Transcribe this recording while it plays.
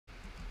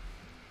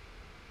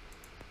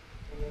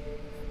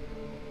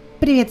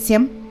Привет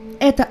всем,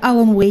 это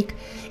Алан Уэйк,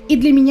 и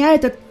для меня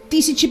это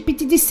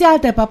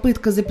 1050-я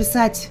попытка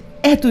записать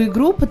эту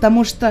игру,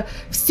 потому что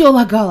все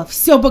лагало,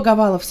 все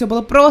баговало, все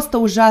было просто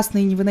ужасно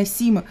и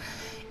невыносимо.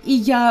 И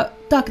я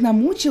так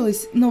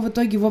намучилась, но в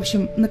итоге, в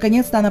общем,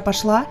 наконец-то она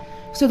пошла,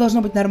 все должно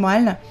быть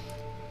нормально.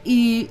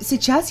 И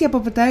сейчас я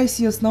попытаюсь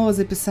ее снова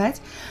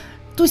записать.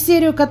 Ту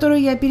серию,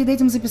 которую я перед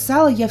этим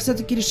записала, я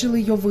все-таки решила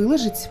ее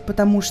выложить,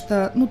 потому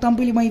что, там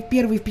были мои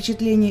первые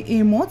впечатления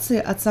и эмоции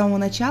от самого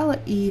начала,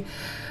 и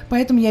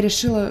поэтому я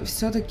решила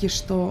все-таки,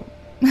 что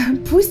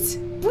пусть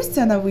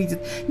она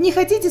выйдет. Не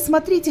хотите,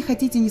 смотрите,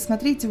 хотите, не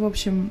смотрите, в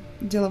общем,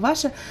 дело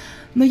ваше.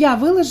 Но я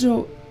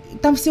выложу,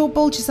 там всего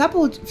полчаса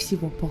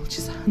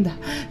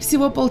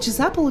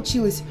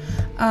получилось.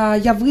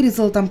 Я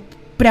вырезала там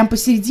прям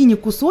посередине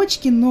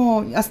кусочки,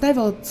 но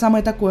оставила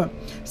самое такое,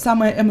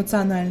 самое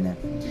эмоциональное.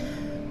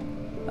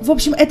 В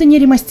общем, это не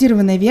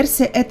ремастированная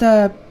версия,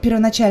 это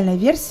первоначальная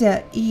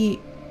версия, и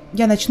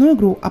я начну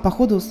игру, а по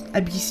ходу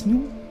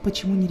объясню,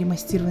 почему не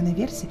ремастированная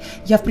версия.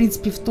 Я, в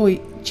принципе, в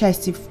той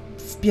части,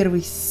 в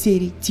первой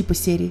серии, типа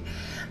серии,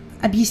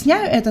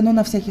 объясняю это, но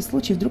на всякий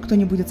случай, вдруг кто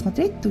не будет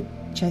смотреть ту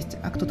часть,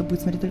 а кто-то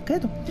будет смотреть только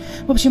эту.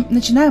 В общем,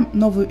 начинаем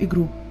новую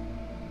игру.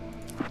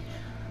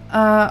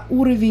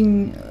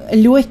 Уровень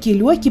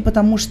легкий,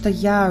 потому что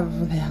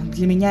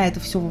для меня это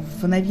все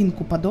в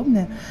новинку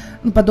подобное.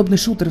 Подобный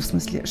шутер, в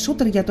смысле.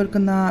 Шутер я только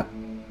на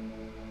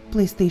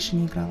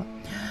PlayStation играла.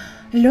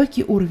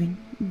 Легкий уровень,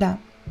 да.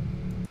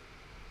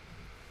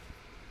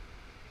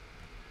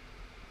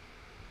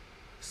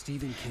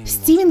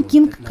 Стивен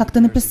Кинг как-то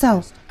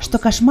написал, что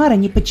кошмары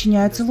не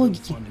подчиняются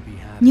логике.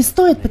 Не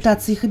стоит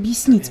пытаться их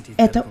объяснить,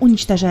 это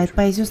уничтожает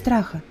поэзию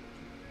страха.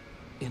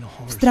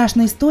 В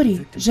страшной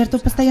истории жертва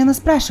постоянно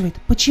спрашивает,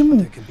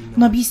 почему,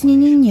 но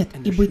объяснений нет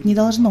и быть не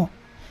должно.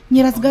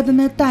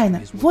 Неразгаданная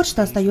тайна – вот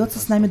что остается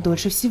с нами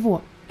дольше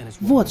всего.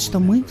 Вот что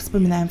мы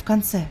вспоминаем в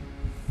конце.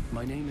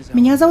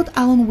 Меня зовут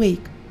Алан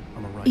Уэйк,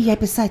 и я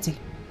писатель.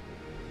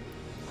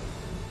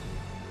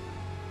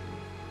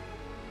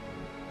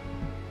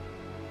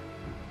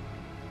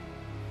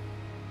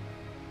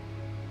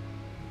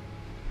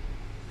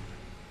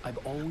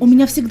 У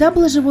меня всегда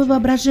было живое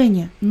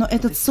воображение, но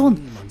этот сон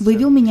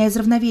вывел меня из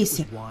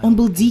равновесия. Он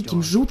был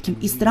диким, жутким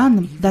и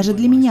странным даже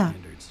для меня.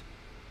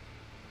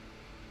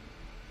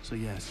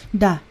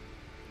 Да,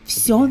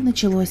 все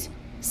началось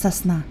со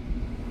сна.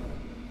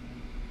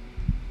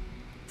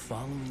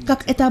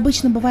 Как это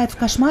обычно бывает в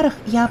кошмарах,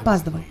 я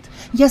опаздывал.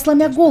 Я,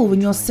 сломя голову,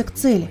 несся к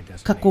цели,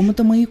 к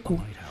какому-то маяку.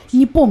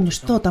 Не помню,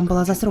 что там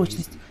была за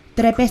срочность.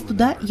 Торопясь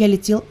туда, я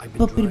летел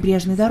по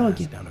прибрежной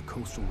дороге.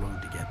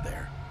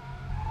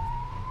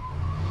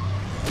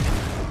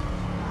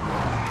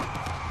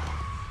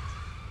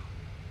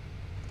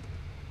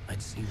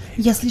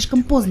 Я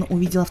слишком поздно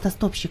увидел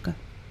автостопщика.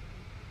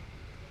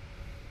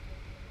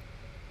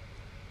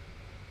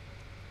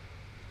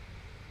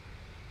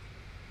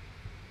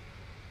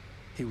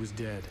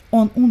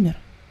 Он умер.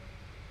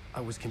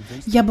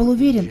 Я был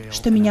уверен,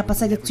 что меня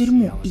посадят в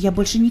тюрьму, и я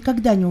больше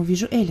никогда не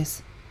увижу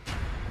Элис.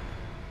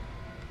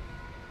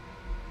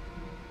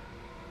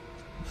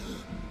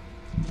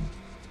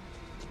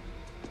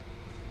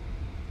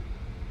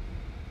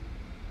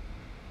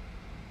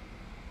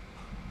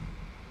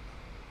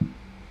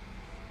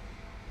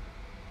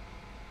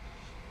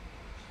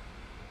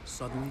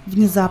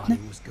 Внезапно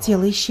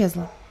тело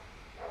исчезло.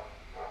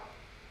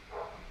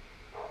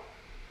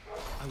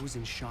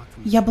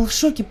 Я был в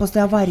шоке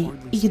после аварии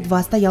и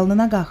едва стоял на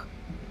ногах.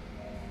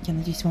 Я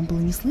надеюсь, вам было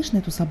не слышно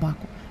эту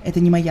собаку? Это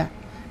не моя,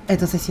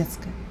 это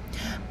соседская.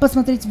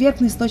 Посмотреть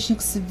вверх на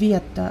источник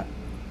света.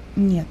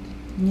 Нет,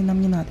 нам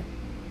не надо.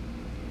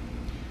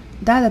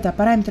 Да,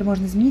 параметры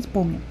можно изменить,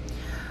 помню.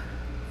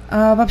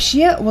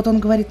 Вообще, вот он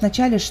говорит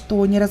вначале,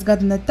 что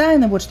неразгаданная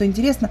тайна, вот что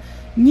интересно.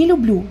 Не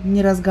люблю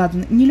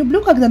неразгаданное. Не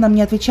люблю, когда нам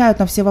не отвечают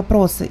на все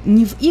вопросы.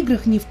 Ни в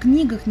играх, ни в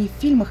книгах, ни в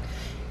фильмах.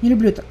 Не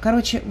люблю это.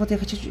 Короче, вот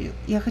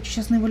я хочу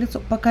сейчас на его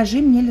лицо.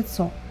 Покажи мне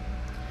лицо.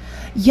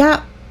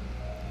 Я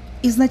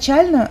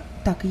изначально...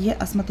 Так,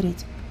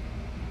 осмотреть.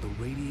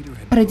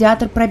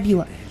 Радиатор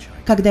пробило,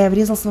 когда я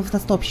врезался в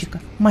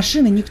автостопщика.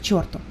 Машина ни к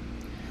черту.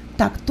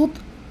 Так, тут...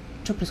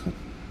 Что происходит?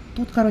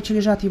 Тут,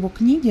 лежат его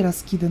книги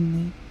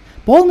раскиданные.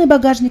 Полный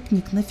багажник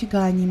книг.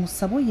 Нафига они ему с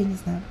собой, я не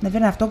знаю.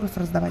 Наверное, автограф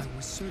раздавать.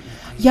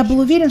 Я был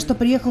уверен, что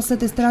приехал с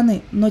этой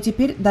стороны, но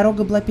теперь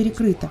дорога была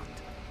перекрыта.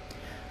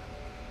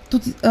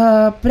 Тут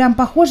прям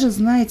похоже,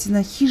 знаете,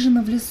 на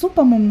 «Хижина в лесу»,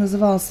 по-моему,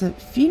 назывался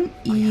фильм,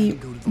 и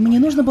мне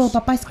нужно было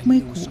попасть к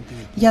маяку.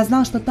 Я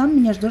знал, что там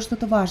меня ждет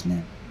что-то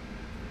важное.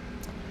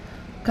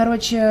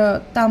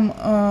 Там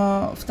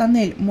в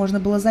тоннель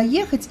можно было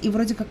заехать, и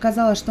вроде как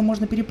казалось, что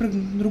можно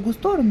перепрыгнуть на другую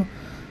сторону,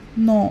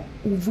 но,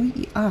 увы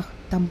и ах,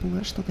 там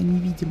было что-то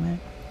невидимое.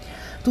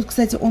 Тут,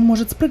 кстати, он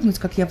может спрыгнуть,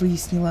 как я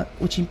выяснила,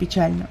 очень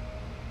печально.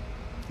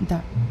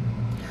 Да.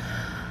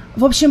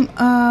 В общем,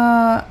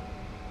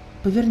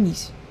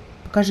 повернись,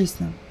 покажись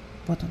нам.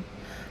 Вот он.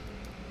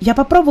 Я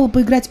попробовала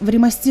поиграть в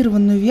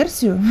ремастированную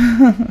версию.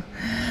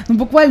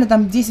 Буквально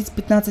там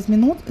 10-15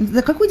 минут.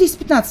 Да какой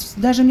 10-15?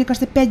 Даже, мне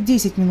кажется,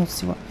 5-10 минут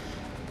всего.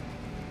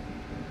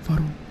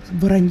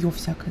 Воронье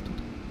всякое тут.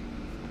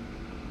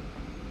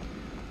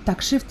 Так,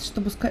 shift,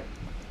 чтобы ускорить.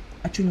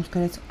 А что не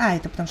ускоряется? А,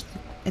 это потому что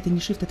это не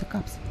shift, это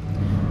капс.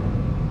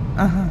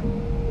 Ага.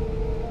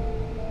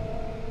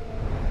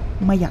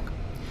 Маяк.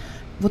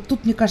 Вот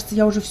тут, мне кажется,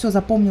 я уже все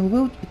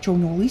запомнила. Что, у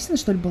него лысина,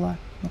 что ли, была?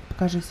 Ну-ка,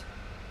 покажись.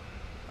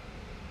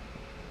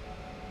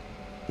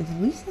 Это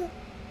лысина?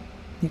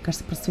 Мне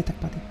кажется, просто цвет так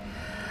падает.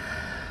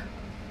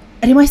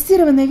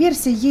 Ремастированная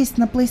версия есть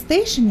на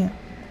PlayStation.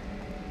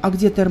 А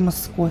где термос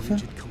с кофе?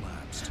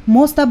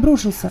 Мост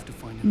обрушился.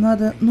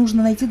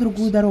 Нужно найти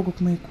другую дорогу к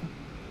маяку.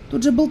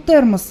 Тут же был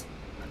термос.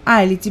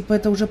 А, или типа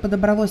это уже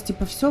подобралось,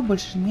 типа все,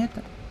 больше нет.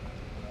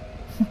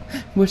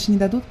 Больше не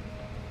дадут.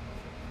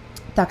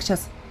 Так,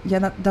 сейчас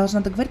я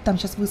должна договорить, там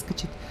сейчас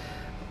выскочит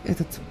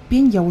этот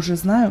пень, я уже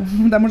знаю,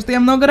 потому что я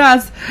много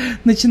раз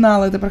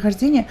начинала это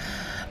прохождение.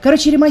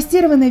 Короче,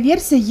 ремастированная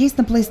версия есть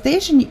на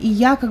PlayStation, и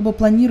я как бы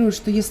планирую,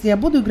 что если я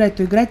буду играть,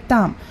 то играть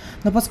там.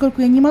 Но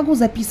поскольку я не могу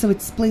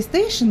записывать с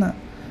PlayStation,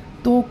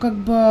 то как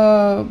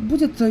бы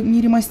будет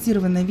не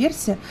ремастированная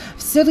версия.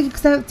 Все-таки,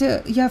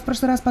 кстати, я в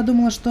прошлый раз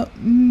подумала, что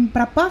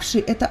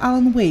пропавший это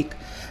Алан Уэйк,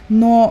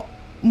 но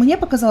мне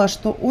показалось,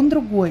 что он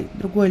другое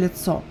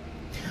лицо.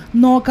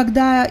 Но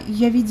когда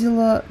я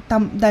видела,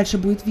 там дальше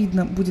будет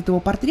видно, будет его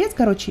портрет,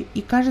 короче,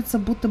 и кажется,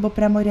 будто бы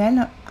прямо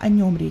реально о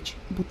нем речь,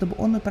 будто бы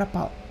он и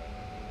пропал.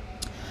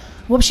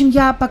 В общем,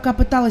 я пока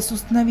пыталась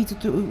установить,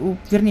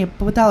 вернее,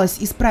 попыталась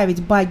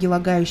исправить баги,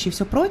 лагающие и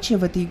все прочее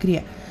в этой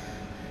игре,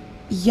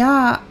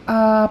 я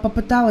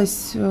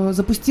попыталась,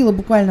 запустила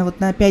буквально вот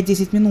на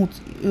 5-10 минут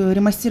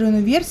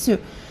ремастированную версию,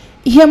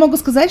 и я могу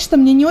сказать, что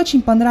мне не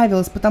очень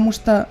понравилось, потому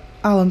что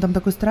Алан там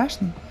такой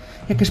страшный.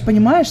 Я, конечно,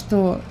 понимаю,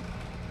 что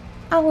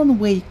Алан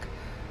Уэйк,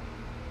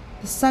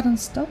 The Sudden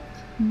Stop,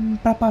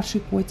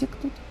 пропавший котик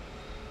тут.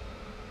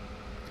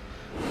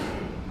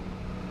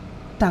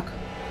 Так.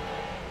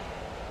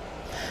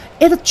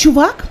 Этот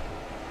чувак,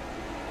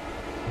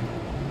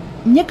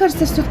 мне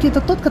кажется, все-таки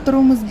это тот,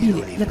 которого мы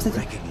сбили. Я,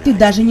 кстати, ты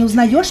даже не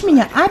узнаешь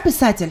меня, а,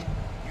 писатель?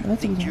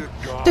 Давайте увидим.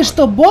 Ты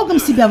что, богом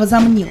себя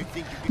возомнил?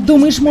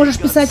 Думаешь, можешь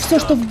писать все,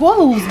 что в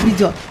голову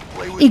взбредет?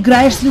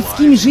 Играешь с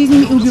людскими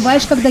жизнями и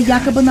убиваешь, когда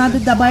якобы надо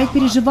добавить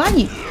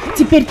переживаний?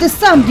 Теперь ты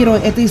сам герой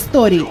этой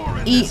истории.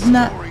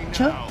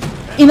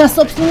 И на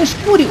собственной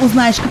шкуре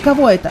узнаешь,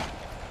 каково это.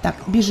 Так,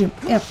 бежим.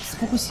 F,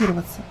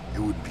 сфокусироваться.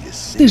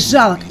 Ты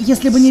жалок.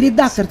 Если бы не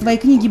редактор, твои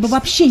книги бы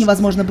вообще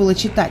невозможно было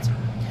читать.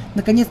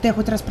 Наконец-то я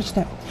хоть раз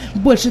прочитаю.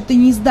 Больше ты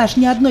не издашь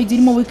ни одной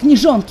дерьмовой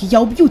книжонки.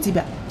 Я убью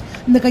тебя.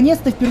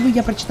 Наконец-то впервые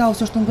я прочитала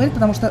все, что он говорит,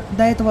 потому что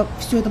до этого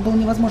все это было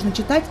невозможно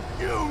читать.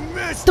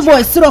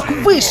 Твой срок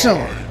вышел!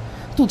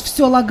 Тут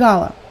все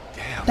лагало.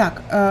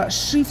 Так,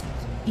 shift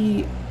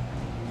и...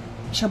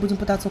 Сейчас будем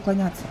пытаться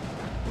уклоняться.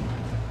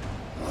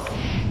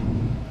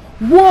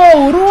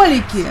 Воу,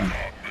 ролики!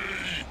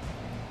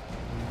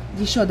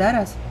 Еще, да,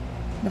 раз?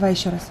 Давай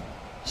еще раз.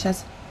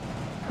 Сейчас.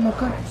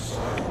 Ну-ка.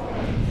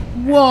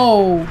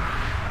 Воу!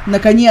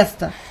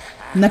 Наконец-то!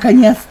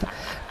 Наконец-то!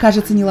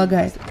 Кажется, не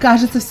лагает.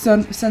 Кажется,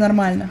 все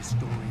нормально.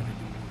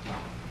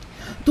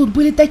 Тут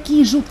были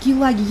такие жуткие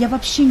лаги, я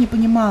вообще не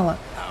понимала.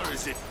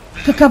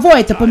 Каково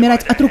это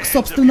помирать от рук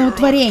собственного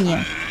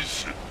творения?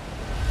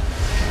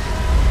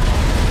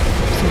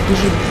 Все,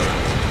 бежим.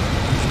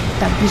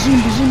 Так,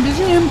 бежим, бежим,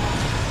 бежим.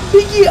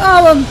 Беги,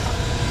 Алан!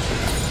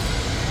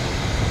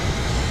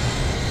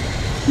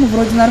 Ну,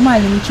 вроде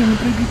нормально, ничего не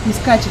прыгает, не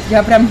скачет.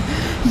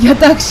 Я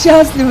так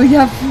счастлива,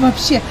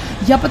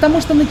 я потому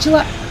что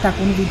начала... Так,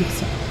 он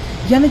выдохся.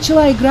 Я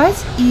начала играть,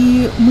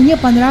 и мне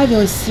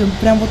понравилось,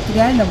 прям вот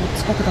реально, вот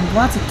сколько там,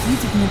 20-30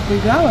 минут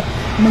поиграла.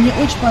 Мне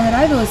очень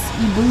понравилось,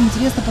 и было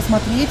интересно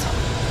посмотреть.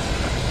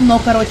 Но,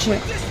 короче,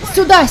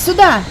 сюда,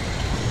 сюда!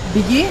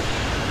 Беги.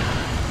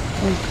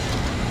 Ой.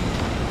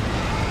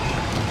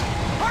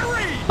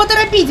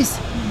 Поторопитесь!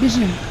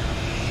 Бежим.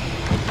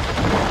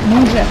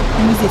 Мы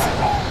здесь.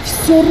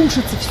 Все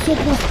рушится, все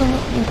просто...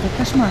 Это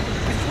кошмар.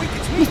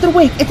 Мистер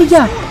Уэйк, это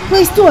я!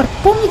 Плейстер,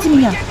 помните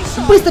меня?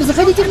 Быстро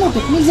заходите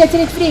внутрь, нельзя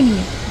терять времени.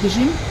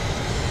 Бежим.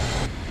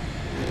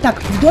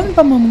 Так, в доме,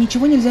 по-моему,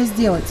 ничего нельзя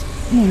сделать.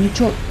 Ну,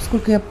 ничего,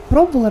 сколько я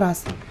пробовала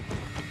раз.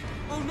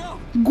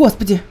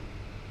 Господи!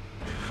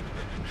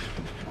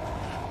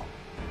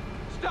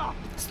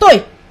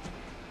 Стой!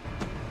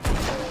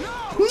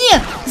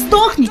 Нет!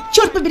 Сдохни!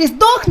 Черт побери,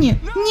 сдохни!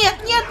 Нет,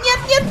 нет, нет,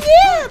 нет,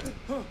 нет!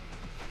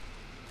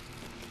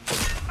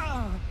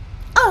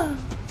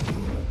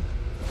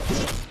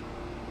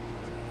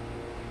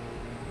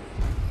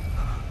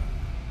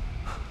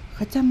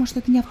 Хотя, может,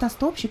 это не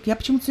автостопщик. Я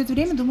почему-то все это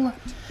время думала...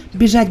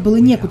 Бежать было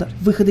некуда,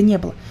 выхода не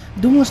было.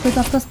 Думала, что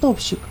это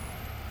автостопщик.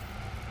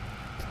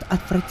 Это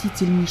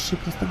отвратительнейший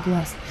просто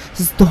глаз.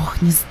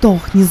 Сдохни,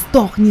 сдохни,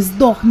 сдохни,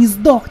 сдохни,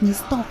 сдохни,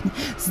 сдохни,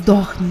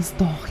 сдохни,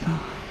 сдохни.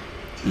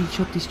 И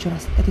еще 1000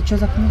 раз. Это что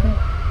за книга?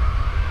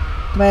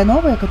 Твоя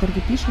новая, которую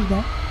ты пишешь,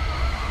 да?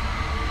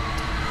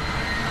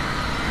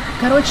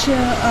 Короче,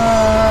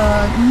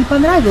 не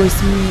понравилась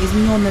мне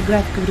измененная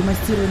графика в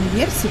ремастированной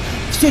версии.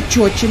 Все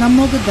четче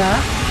намного, да.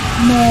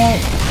 Но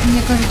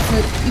мне кажется,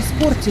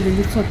 испортили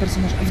лицо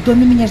персонажа. В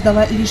доме меня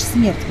ждала лишь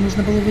смерть.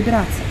 Нужно было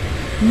выбираться.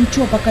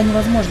 Ничего пока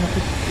невозможно.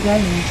 Тут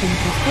реально ничего не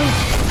происходит.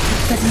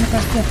 И, кстати, мне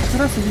кажется, я в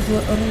прошлый раз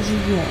увидела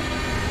ружье.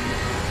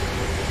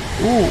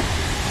 Оу.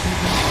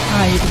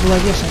 А, это была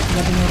вешалка.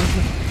 Я думала,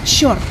 ружье.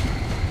 Черт!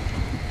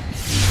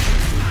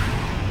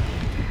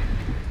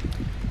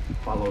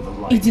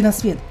 Иди на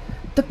свет.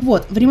 Так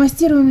вот, в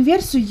ремастированную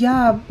версию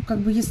я, как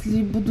бы,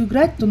 если буду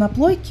играть, то на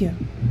плойке.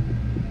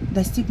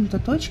 Достигнута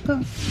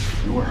точка.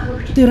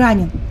 Ты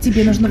ранен.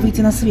 Тебе нужно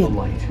выйти на свет.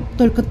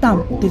 Только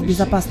там ты в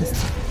безопасности.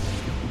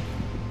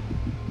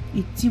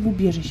 Идти в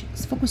убежище.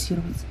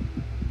 Сфокусироваться.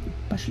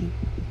 Пошли.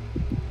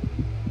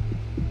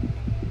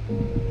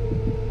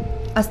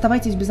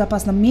 Оставайтесь в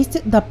безопасном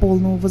месте до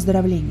полного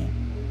выздоровления.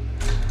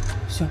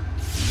 Все.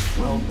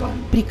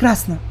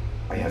 Прекрасно.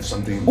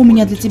 У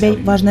меня для тебя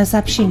важное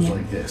сообщение.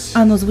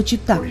 Оно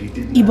звучит так.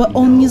 Ибо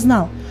он не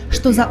знал,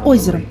 что за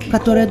озером,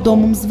 которое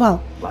домом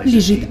звал,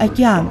 лежит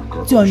океан,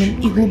 темен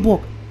и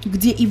глубок,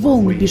 где и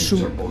волны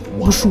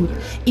бушуют,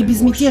 и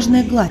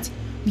безмятежная гладь.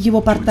 В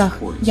его портах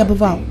я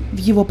бывал, в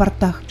его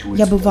портах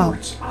я бывал.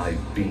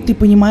 Ты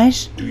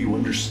понимаешь?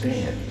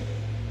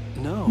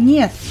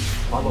 Нет.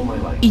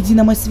 Иди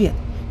на мой свет.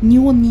 Ни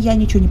он, ни я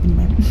ничего не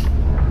понимаем.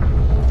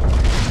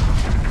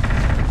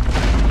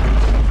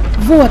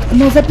 Вот,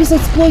 но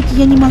записывать с плойки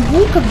я не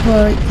могу, как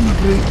бы,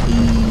 игры,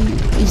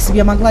 и если бы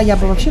я могла, я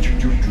бы вообще...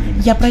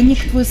 Я проник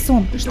в твой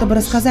сон, чтобы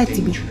рассказать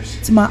тебе.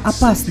 Тьма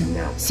опасна.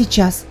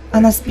 Сейчас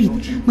она спит,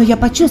 но я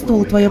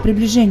почувствовала твое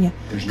приближение.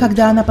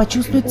 Когда она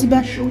почувствует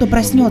тебя, то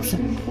проснется.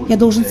 Я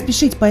должен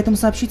спешить, поэтому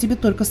сообщу тебе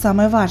только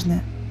самое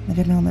важное.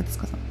 Наверное, он это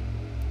сказал.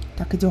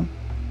 Так, идем.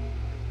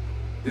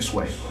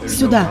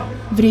 Сюда.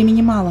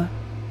 Времени мало.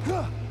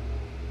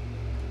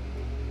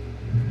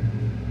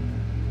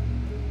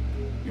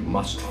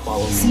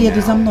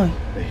 Следуй за мной.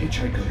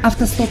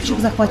 Автостопчик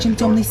захвачен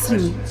темной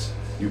силой.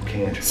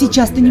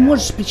 Сейчас ты не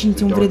можешь причинить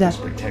ему вреда.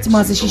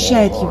 Тьма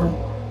защищает его.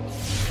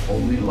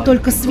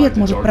 Только свет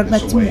может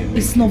прогнать тьму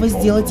и снова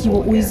сделать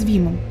его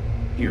уязвимым.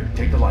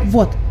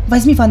 Вот,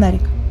 возьми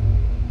фонарик.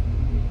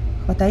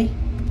 Хватай.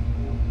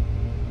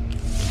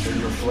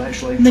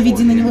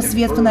 Наведи на него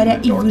свет фонаря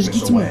и выжги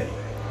тьму.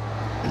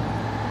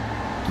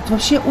 Тут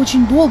вообще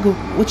очень долго,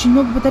 очень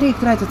много батареек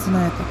тратится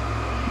на это.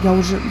 Я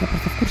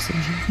просто в курсе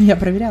уже. Я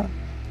проверяла.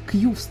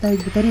 Q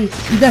вставить батарейки.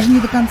 И даже не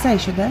до конца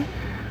еще, да?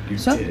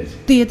 Все?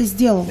 Ты это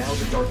сделал.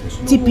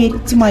 Теперь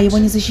тьма его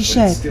не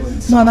защищает.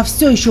 Но она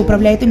все еще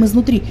управляет им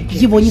изнутри.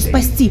 Его не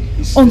спасти.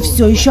 Он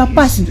все еще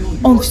опасен.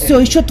 Он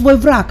все еще твой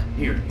враг.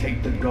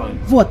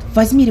 Вот,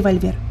 возьми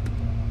револьвер.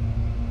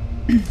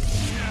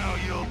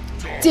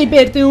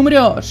 Теперь ты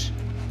умрешь.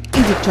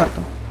 Иди к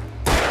черту.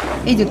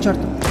 Иди к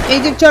черту.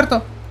 Иди к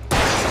черту.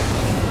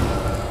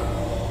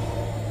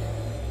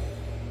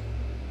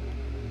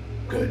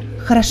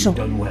 Хорошо,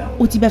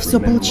 у тебя все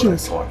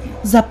получилось.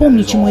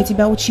 Запомни, чему я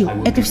тебя учил.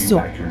 Это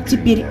все.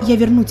 Теперь я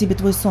верну тебе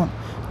твой сон.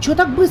 Чего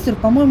так быстро?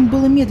 По-моему,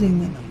 было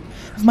медленнее.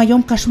 В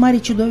моем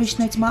кошмаре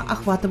чудовищная тьма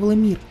охватывала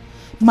мир.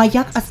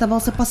 Маяк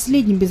оставался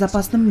последним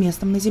безопасным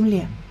местом на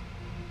земле.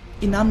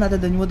 И нам надо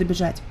до него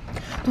добежать.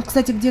 Тут,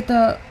 кстати,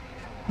 где-то...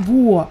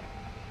 Во!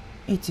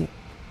 Эти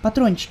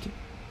патрончики.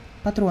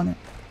 Патроны.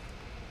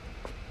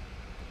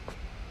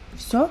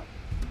 Все?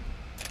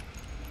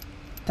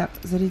 Так,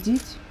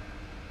 зарядить.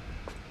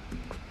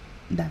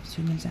 Да,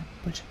 все, нельзя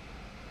больше.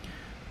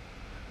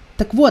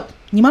 Так вот,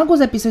 не могу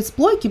записывать с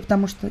плойки,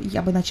 потому что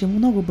я бы иначе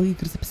много бы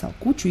игр записал.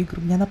 Кучу игр.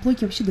 У меня на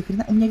плойке вообще до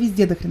хрена. У меня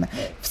везде до хрена.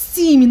 В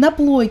Стиме, на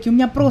плойке. У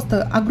меня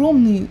просто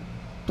огромные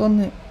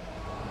тонны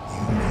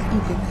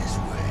игр.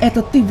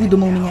 Это ты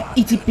выдумал меня.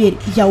 И теперь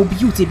я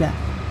убью тебя.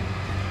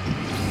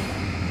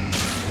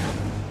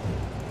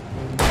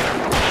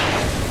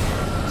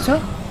 Все?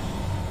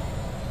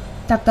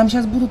 Так, там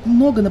сейчас будут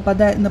много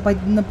нападать.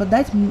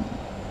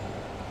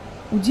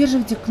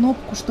 Удерживайте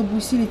кнопку, чтобы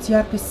усилить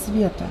яркость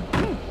света.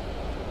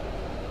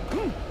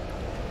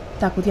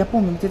 Так, вот я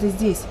помню, где-то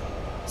здесь.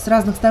 С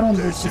разных сторон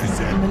будет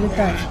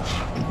налетать.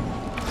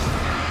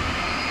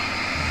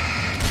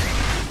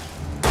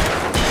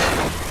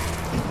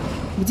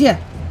 Где?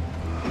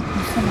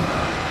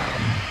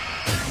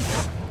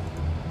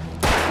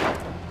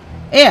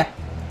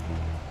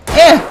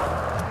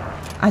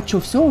 А чё,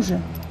 все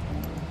уже?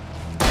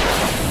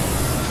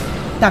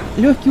 Так,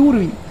 легкий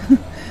уровень.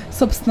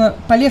 Собственно,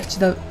 полегче.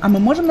 Да. А мы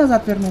можем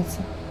назад вернуться?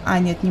 А,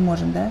 нет, не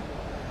можем, да?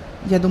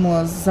 Я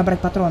думала забрать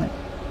патроны.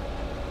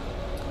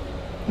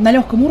 На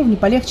легком уровне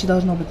полегче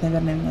должно быть,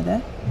 наверное, мне,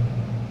 да?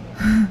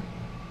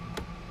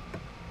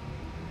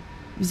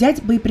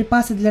 Взять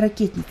боеприпасы для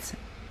ракетницы.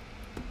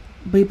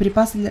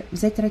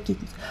 Взять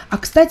ракетницу. А,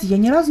 кстати, я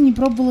ни разу не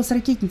пробовала с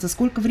ракетницей.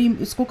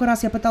 Сколько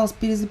раз я пыталась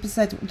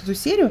перезаписать вот эту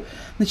серию,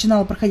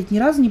 начинала проходить, ни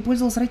разу не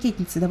пользовалась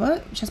ракетницей. Давай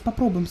сейчас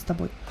попробуем с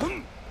тобой.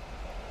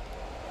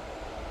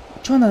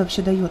 Что она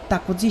вообще дает?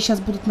 Так, вот здесь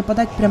сейчас будут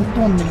нападать прям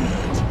тоннами.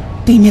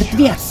 Ты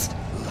мертвец,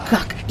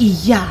 как и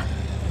я.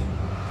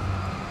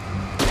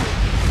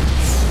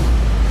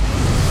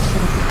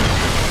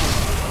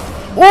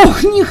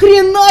 Ох, ни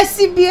хрена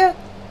себе!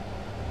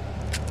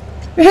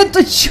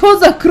 Это что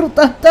за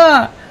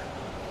крутота?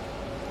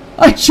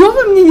 А чё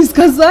вы мне не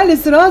сказали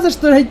сразу,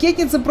 что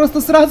ракетница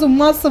просто сразу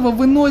массово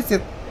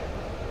выносит?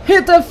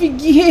 Это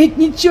офигеть,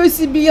 ничего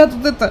себе, я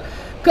тут это...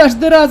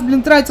 Каждый раз,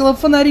 блин, тратила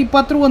фонари,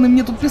 патроны,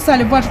 мне тут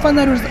писали, ваш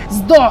фонарь уже...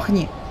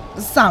 Сдохни!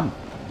 Сам!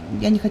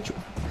 Я не хочу.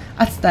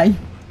 Отстань.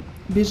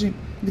 Бежим.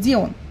 Где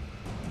он?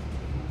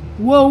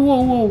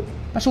 Воу-воу-воу.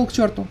 Пошел к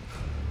черту.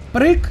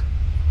 Прыг.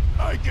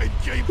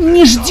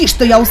 Не жди,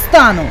 что я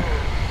устану.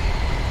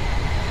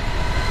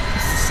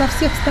 Со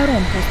всех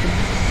сторон просто.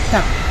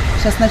 Так,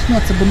 сейчас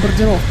начнется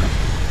бомбардировка.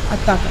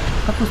 Атака.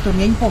 В какую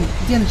сторону? Я не помню.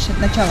 Где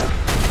начало?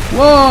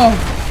 Воу!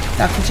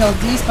 Так, сначала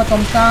здесь, потом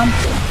там.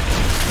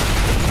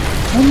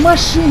 Он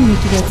машинами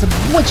кидается,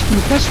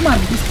 бочками, кошмар.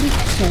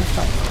 Все,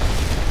 устал.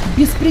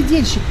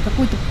 Беспредельщик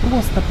какой-то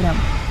просто прям.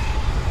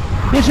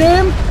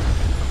 Бежим!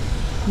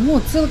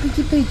 Вот, целые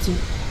какие-то эти.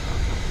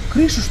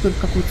 Крышу, что ли,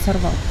 какую-то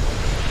сорвал.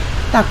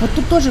 Так, вот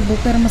тут тоже был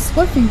термос с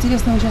кофе.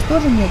 Интересно, его сейчас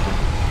тоже нету.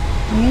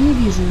 Но я не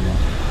вижу его.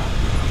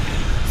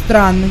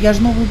 Странно, я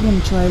же новую игру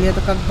начала, или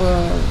это как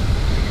бы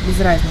без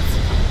разницы.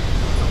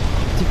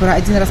 Типа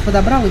один раз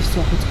подобрал и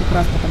все, хоть сколько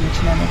раз потом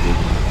начинаем эту игру.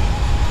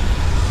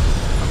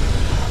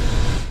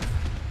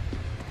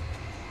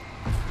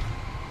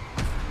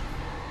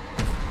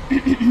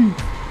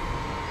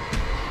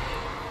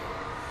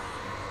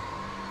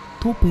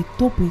 Топает,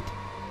 топает.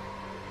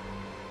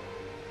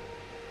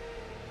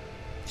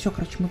 Все,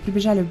 короче, мы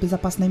прибежали в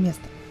безопасное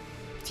место.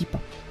 Типа.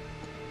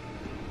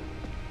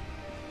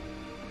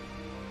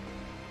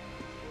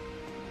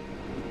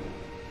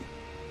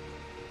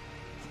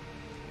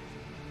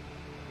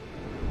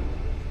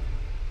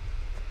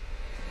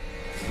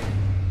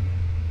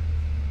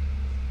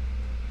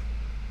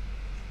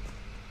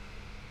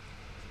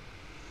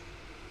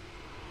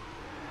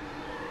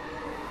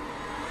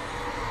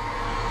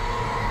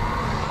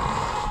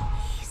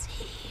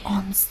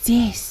 Он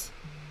здесь.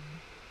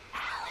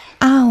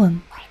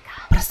 Алан,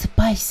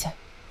 просыпайся.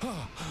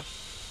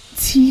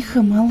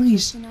 Тихо,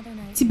 малыш.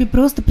 Тебе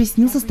просто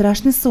приснился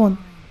страшный сон.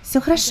 Все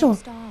хорошо.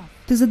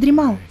 Ты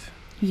задремал.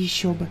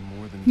 Еще бы.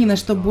 Ни на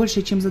что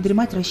больше, чем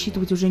задремать,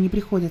 рассчитывать уже не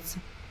приходится.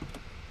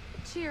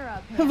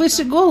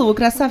 Выше голову,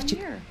 красавчик.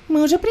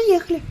 Мы уже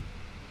приехали.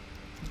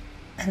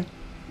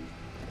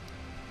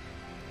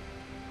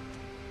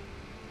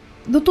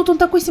 Да тут он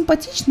такой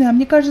симпатичный, а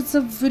мне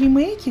кажется, в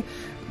ремейке...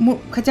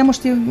 Хотя,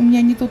 может, у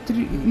меня не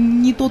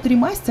тот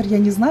ремастер, я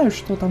не знаю,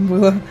 что там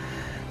было.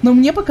 Но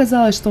мне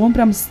показалось, что он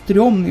прям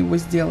стрёмный его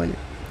сделали.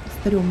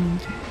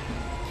 Стрёмненький.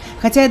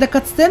 Хотя я до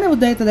катсцены вот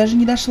до этого даже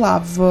не дошла.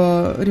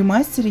 В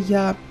ремастере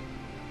я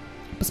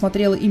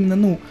посмотрела именно,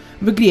 ну,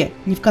 в игре,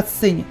 не в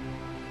катсцене.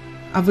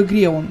 А в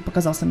игре он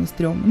показался мне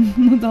стрёмным.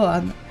 Ну да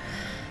ладно.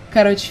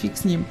 Короче, фиг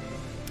с ним.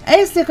 А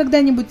если я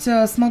когда-нибудь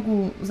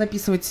смогу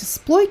записывать с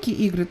плойки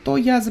игры, то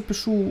я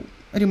запишу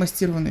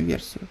ремастированную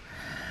версию.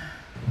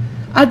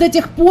 А до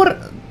тех пор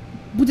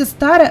будет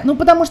старая. Ну,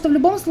 потому что в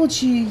любом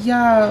случае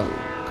я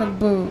как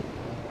бы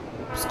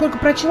сколько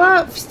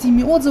прочла в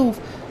стиме отзывов,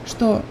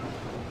 что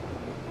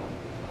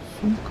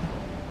сумка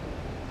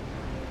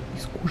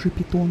из кожи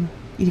питона.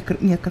 Или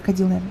нет,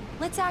 крокодил, наверное.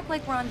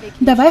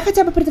 Давай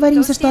хотя бы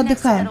притворимся, что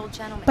отдыхаем.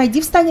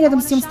 Пойди встань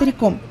рядом с тем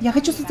стариком. Я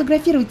хочу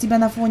сфотографировать тебя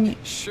на фоне...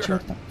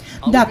 Черта.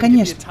 Да,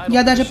 конечно.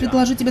 Я даже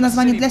предложу тебе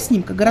название для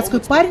снимка.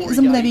 Городской парень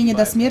за мгновение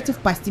до смерти в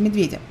пасти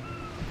медведя.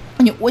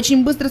 Они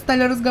очень быстро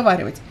стали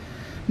разговаривать.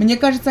 Мне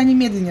кажется, они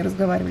медленнее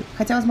разговаривали.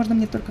 Хотя, возможно,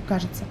 мне только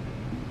кажется.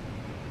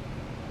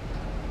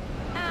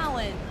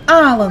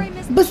 Алан,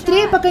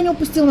 быстрее, пока не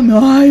упустил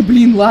номер. Ай,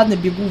 блин, ладно,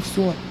 бегу,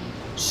 все.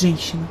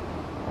 Женщина.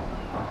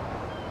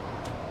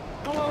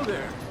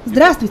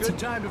 Здравствуйте.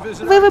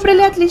 Вы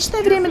выбрали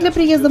отличное время для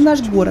приезда в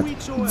наш город.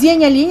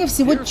 День оленя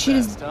всего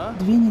через 2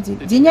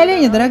 недели. День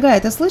оленя,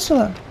 дорогая, ты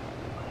слышала?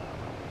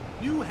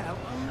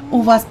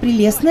 У вас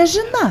прелестная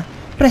жена.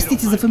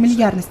 Простите за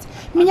фамильярность.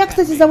 Меня,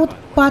 кстати, зовут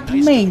Пат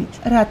Мэйн.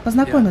 Рад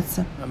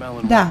познакомиться.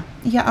 Да,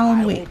 я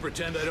Алан Уэйк.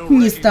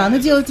 Не стану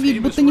делать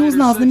вид, будто не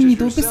узнал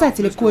знаменитого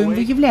писателя, коим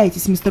вы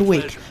являетесь, мистер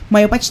Уэйк.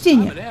 Мое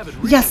почтение.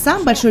 Я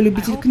сам большой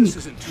любитель книг.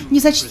 Не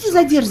сочтите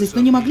за дерзость,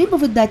 но не могли бы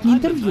вы дать мне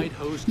интервью?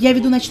 Я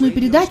веду ночную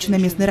передачу на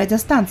местной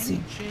радиостанции.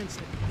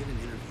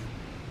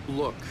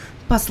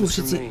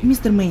 Послушайте,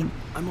 мистер Мэйн,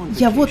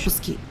 я в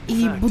отпуске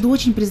и буду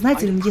очень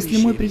признателен,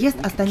 если мой приезд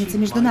останется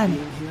между нами.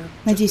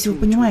 Надеюсь, вы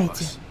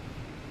понимаете.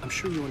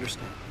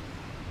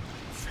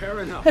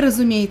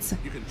 Разумеется.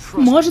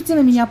 Можете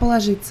на меня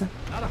положиться.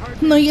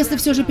 Но если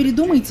все же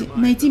передумаете,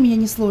 найти меня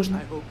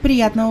несложно.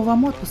 Приятного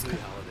вам отпуска.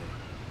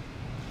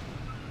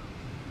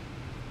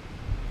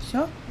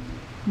 Все?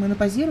 Мы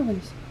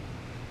напозировались?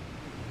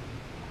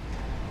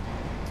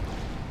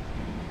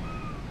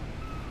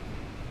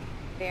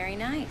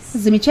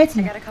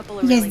 Замечательно.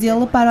 Я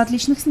сделала пару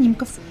отличных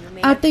снимков.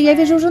 А ты, я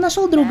вижу, уже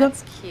нашел друга.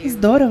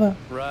 Здорово.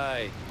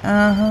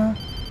 Ага.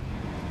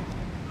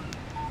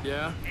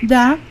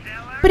 Да.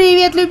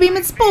 Привет,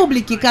 любимец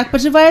публики! Как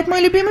поживает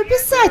мой любимый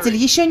писатель?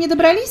 Еще не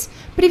добрались?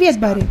 Привет,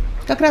 Барри.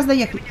 Как раз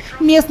доехали.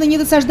 Местные не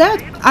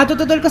досаждают? А то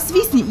ты только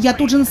свистни, я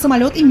тут же на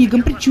самолет и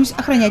мигом причусь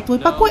охранять твой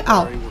покой,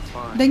 Ал.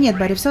 Да нет,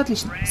 Барри, все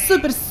отлично.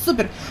 Супер,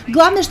 супер.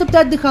 Главное, чтобы ты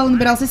отдыхал и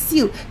набирался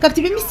сил. Как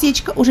тебе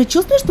местечко? Уже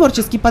чувствуешь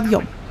творческий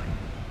подъем?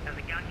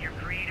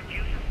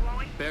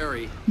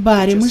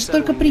 Барри, мы же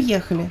только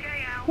приехали.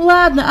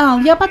 Ладно, Ал,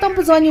 я потом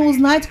позвоню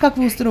узнать, как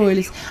вы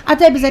устроились. А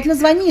ты обязательно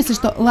звони, если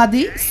что.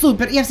 Лады?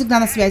 Супер, я всегда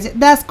на связи.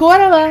 До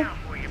скорого!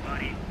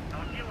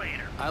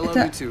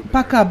 Это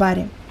пока,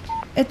 Барри.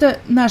 Это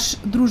наш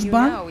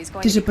дружбан.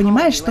 Ты же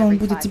понимаешь, что он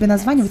будет тебе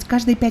названивать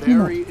каждые 5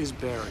 минут.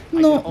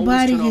 Ну,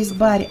 Барри есть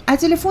Барри. А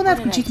телефоны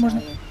отключить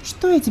можно.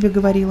 Что я тебе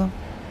говорила?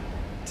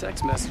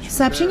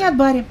 Сообщение от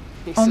Барри.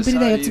 Он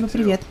передает тебе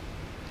привет.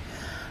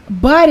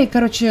 Барри,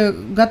 короче,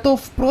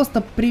 готов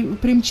просто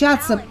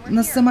примчаться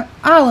на само...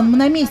 Алан, мы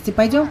на месте,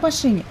 пойдем в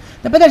машине.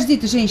 Да подожди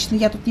ты, женщина,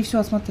 я тут не все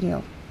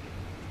осмотрел.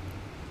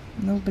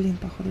 Ну, блин,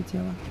 по ходу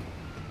дела.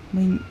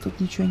 Мы тут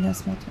ничего не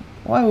осмотрим.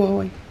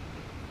 Ой-ой-ой.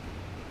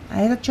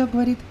 А этот что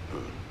говорит?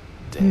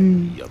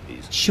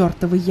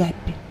 Чёртовы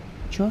яппи.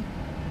 Чё?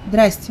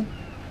 Здрасте.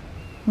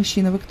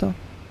 Мужчина, вы кто?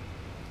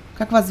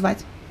 Как вас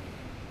звать?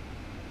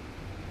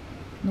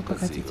 Ну, как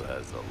хотите.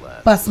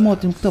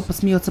 Посмотрим, кто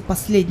посмеется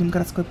последним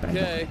городской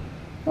пройдет.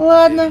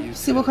 Ладно,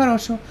 всего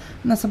хорошего.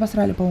 Нас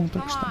обосрали, по-моему,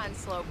 только что.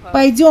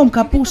 Пойдем,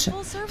 Капуша.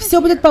 Все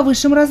будет по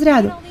высшему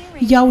разряду.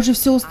 Я уже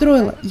все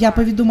устроила. Я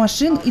поведу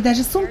машину и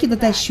даже сумки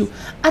дотащу.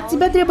 От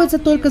тебя требуется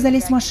только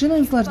залезть в машину и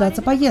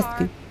наслаждаться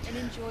поездкой.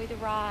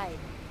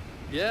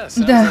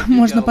 Да,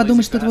 можно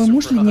подумать, что твой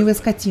муж ленивая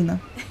скотина.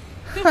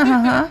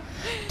 Ха-ха-ха.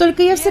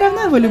 Только я все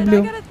равно его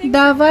люблю.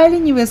 Давай,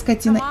 ленивая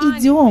скотина,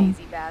 идем.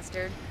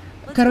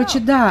 Короче,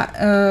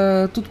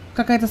 да, тут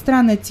какая-то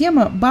странная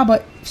тема.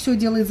 Баба все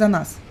делает за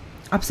нас.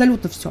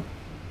 Абсолютно все.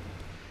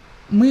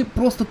 Мы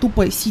просто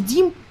тупо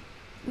сидим,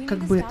 как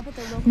бы это.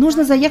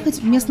 Нужно заехать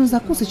в местную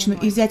закусочную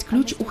и взять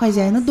ключ у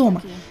хозяина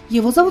дома.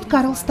 Его зовут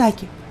Карл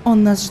Стаки.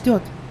 Он нас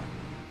ждет.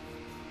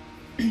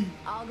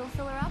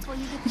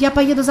 Я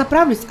поеду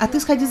заправлюсь, а ты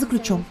сходи за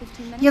ключом.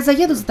 Я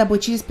заеду за тобой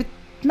через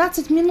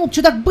 15 минут.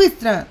 Чё так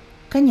быстро?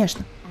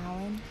 Конечно.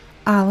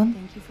 Алан,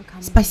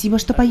 спасибо,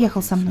 что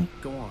поехал со мной.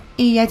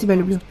 И я тебя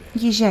люблю.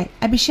 Езжай.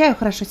 Обещаю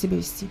хорошо себя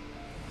вести.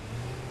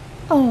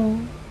 О.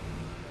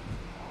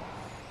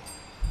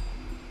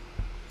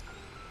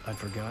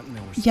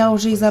 Я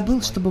уже и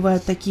забыл, что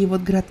бывают такие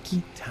вот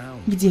городки,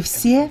 где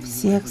все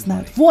всех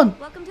знают. Вон!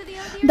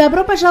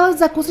 Добро пожаловать в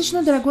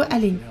закусочную, дорогой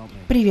олень.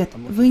 Привет.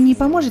 Вы не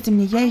поможете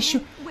мне? Я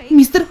ищу...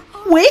 Мистер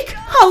Уэйк?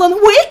 Алан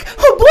Уэйк?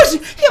 О боже,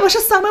 я ваша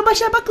самая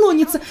большая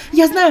поклонница.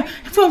 Я знаю,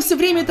 вам все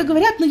время это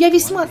говорят, но я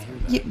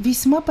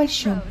весьма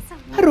польщен.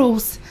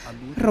 Роуз.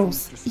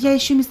 Я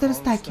ищу мистера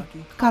Стаки.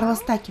 Карла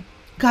Стаки.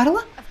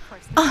 Карла?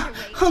 А,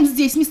 он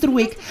здесь, мистер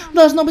Уэйк.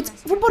 Должно быть,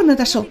 в уборную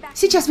отошел.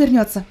 Сейчас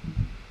вернется.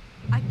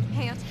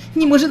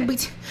 Не может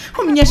быть.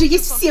 У меня же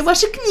есть все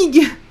ваши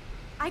книги.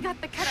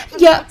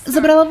 Я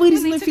забрала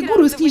вырезанную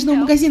фигуру из книжного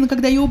магазина,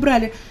 когда ее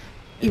убрали.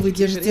 И вы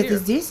держите это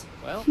здесь?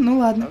 Ну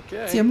ладно,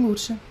 тем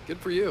лучше.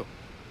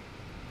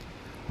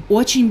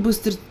 Очень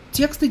быстро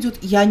текст идет.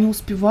 Я не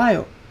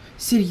успеваю.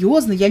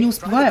 Серьезно, я не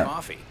успеваю.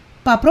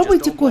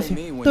 Попробуйте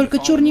кофе. Только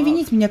чур не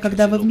винить меня,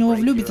 когда вы в него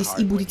влюбитесь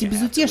и будете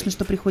безутешны,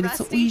 что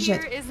приходится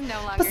уезжать.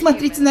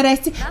 Посмотрите на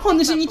Расти, он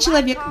уже не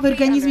человек. В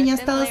организме не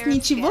осталось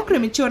ничего,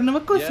 кроме черного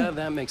кофе.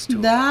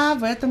 Да,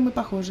 в этом мы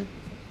похожи.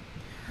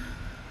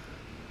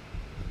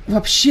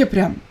 Вообще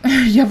прям,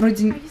 я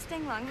вроде...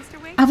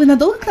 А вы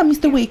надолго к нам,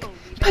 мистер Уэйк?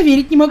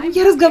 Поверить не могу,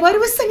 я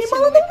разговариваю с самим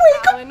Аланом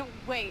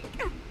Уэйком.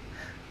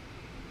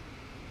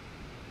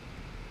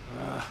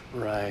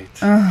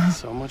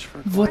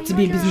 Вот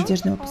тебе и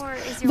безмятежный отпуск.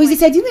 Вы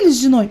здесь один или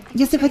с женой?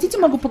 Если хотите,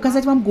 могу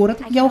показать вам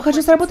город. Я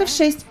ухожу с работы в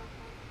 6.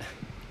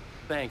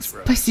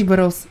 Спасибо,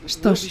 Роуз.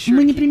 Что ж,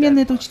 мы непременно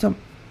это учтем.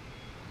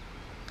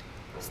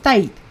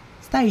 Стоит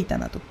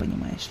она тут,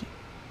 понимаешь ли.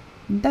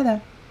 Да-да.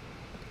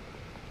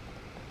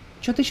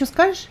 Что ты еще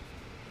скажешь?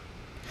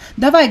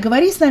 Давай,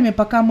 говори с нами,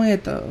 пока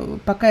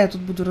я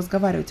тут буду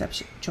разговаривать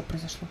вообще. Что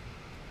произошло?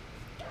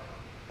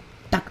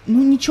 Так,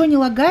 ну ничего не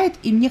лагает,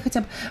 и мне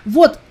хотя бы...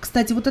 Вот,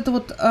 кстати, вот эта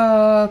вот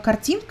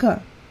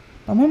картинка,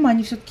 по-моему,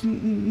 они все-таки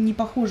не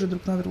похожи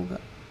друг на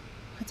друга.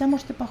 Хотя,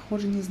 может, и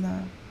похожи, не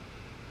знаю.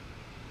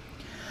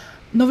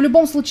 Но в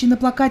любом случае, на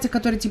плакате,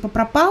 который типа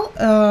пропал,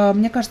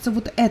 мне кажется,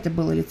 вот это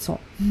было лицо.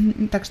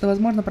 Так что,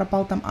 возможно,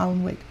 пропал там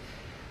Алан Уэйк.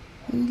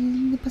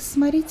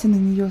 Посмотрите на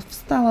нее,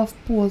 встала в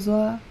позу,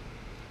 а.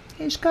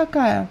 Ишь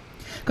какая.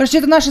 Короче,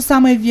 это наша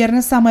самая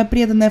верная, самая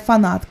преданная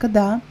фанатка,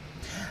 да.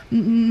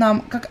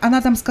 Нам, как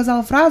она там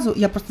сказала фразу,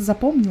 я просто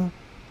запомнила.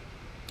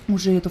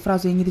 Уже эту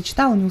фразу я не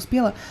дочитала, не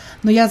успела.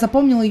 Но я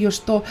запомнила ее,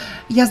 что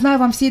я знаю,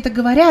 вам все это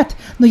говорят,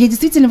 но я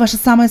действительно ваша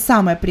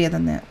самая-самая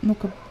преданная.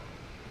 Ну-ка,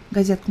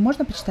 газетку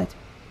можно почитать?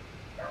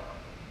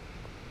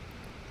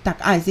 Так,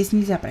 здесь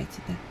нельзя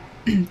пройти,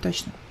 да?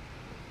 Точно.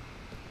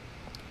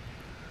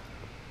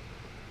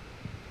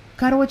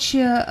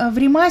 Короче, в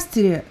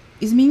ремастере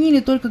изменили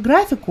только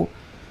графику,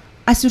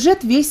 а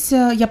сюжет весь,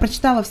 я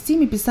прочитала в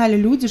Стиме, писали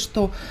люди,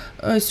 что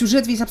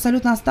сюжет весь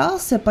абсолютно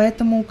остался,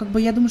 поэтому, как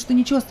бы, я думаю, что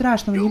ничего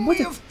страшного не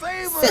будет.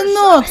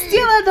 Сынок,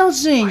 сделай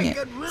одолжение.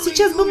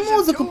 Сейчас бы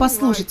музыку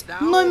послушать.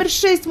 Номер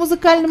 6 в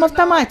музыкальном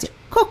автомате.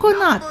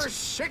 Коконат.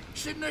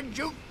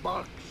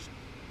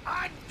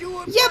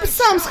 Я бы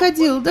сам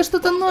сходил, да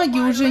что-то ноги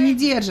уже не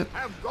держат.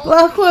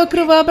 Плохое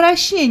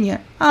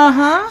кровообращение.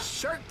 Ага.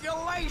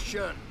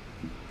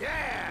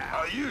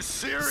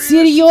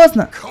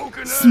 Серьезно?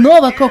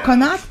 Снова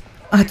коконат?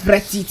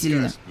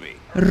 Отвратительно.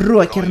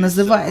 Рокер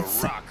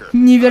называется.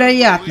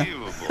 Невероятно.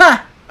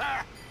 Ха!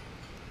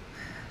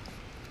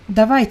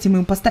 Давайте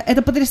мы поставим.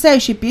 Это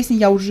потрясающая песня,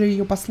 я уже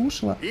ее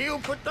послушала.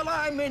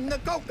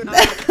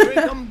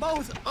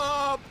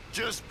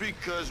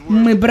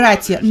 Мы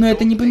братья, но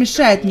это не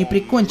помешает мне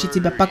прикончить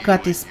тебя, пока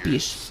ты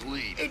спишь.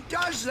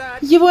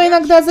 Его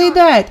иногда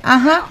заедает.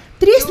 Ага,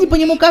 тресни по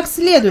нему как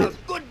следует.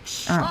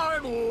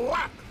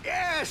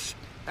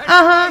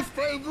 Ага,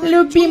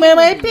 любимая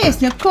моя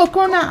песня,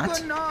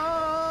 Коконат.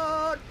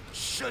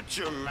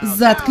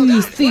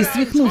 Заткнись ты,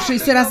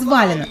 свихнувшаяся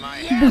развалина.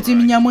 Будь у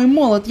меня мой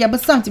молот, я бы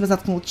сам тебя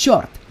заткнул,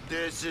 черт.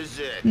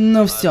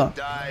 Ну все,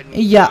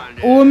 я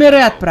умер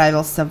и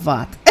отправился в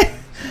ад.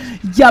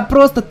 Я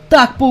просто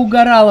так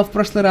поугарала в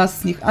прошлый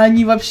раз с них.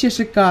 Они вообще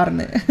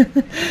шикарные.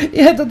 И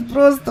этот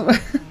просто...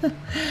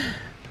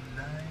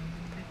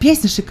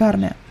 Песня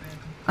шикарная.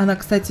 Она,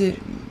 кстати,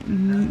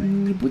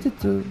 не будет...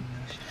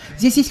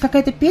 Здесь есть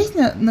какая-то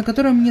песня, на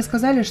которую мне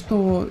сказали,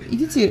 что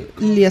идите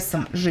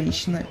лесом,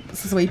 женщина,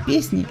 со своей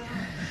песней.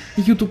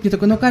 YouTube не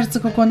такой, но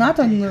кажется, Коконат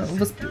он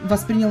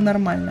воспринял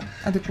нормально,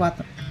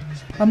 адекватно.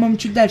 По-моему,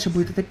 чуть дальше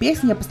будет эта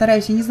песня. Я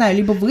постараюсь, я не знаю,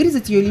 либо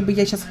вырезать ее, либо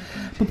я сейчас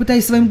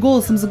попытаюсь своим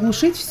голосом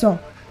заглушить все.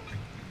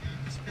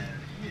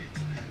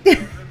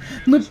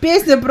 Ну,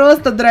 песня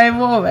просто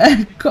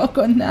драйвовая.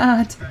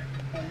 Коконат.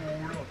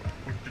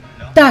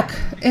 Так,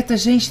 эта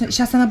женщина...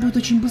 Сейчас она будет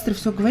очень быстро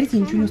все говорить, я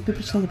ничего не успею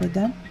прочитать опять,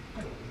 да?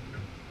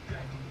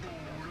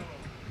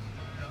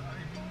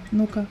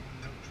 Ну-ка.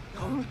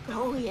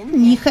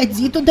 Не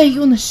ходи туда,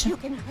 юноша.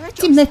 В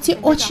темноте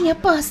очень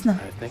опасно.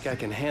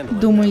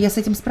 Думаю, я с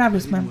этим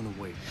справлюсь, мэм.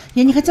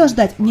 Я не хотел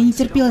ждать. Мне не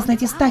терпелось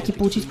найти стаки,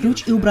 получить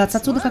ключ и убраться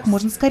отсюда как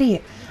можно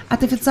скорее.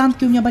 От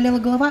официантки у меня болела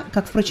голова,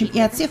 как, впрочем, и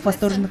от всех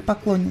восторженных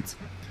поклонниц.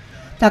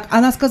 Так,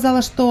 она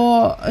сказала,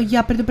 что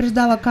я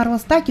предупреждала Карла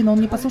Стаки, но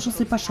он не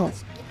послушался и пошел.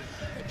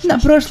 На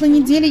прошлой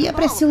неделе я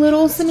просила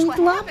Роуз заменить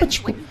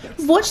лампочку.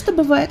 Вот что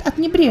бывает от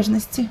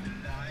небрежности.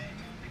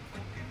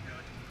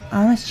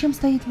 А она с чем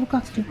стоит в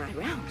руках?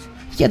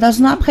 Я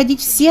должна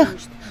обходить всех.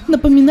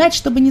 Напоминать,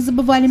 чтобы не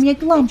забывали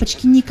менять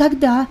лампочки.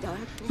 Никогда.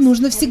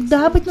 Нужно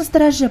всегда быть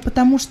настороже,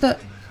 потому что...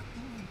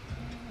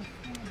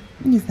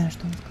 Не знаю,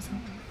 что он сказал.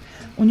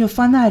 У нее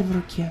фонарь в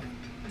руке.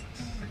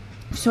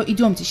 Все,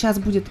 идемте. Сейчас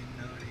будет...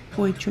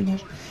 Ой, что не...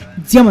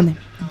 Демоны.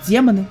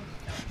 Демоны.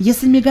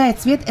 Если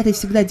мигает свет, это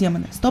всегда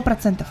демоны.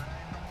 100%.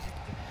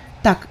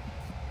 Так.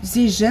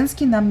 Здесь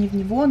женский, нам не в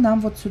него, нам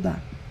вот сюда.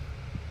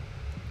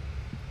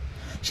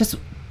 Сейчас...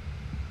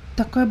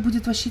 Такой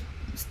будет вообще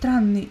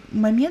странный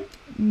момент,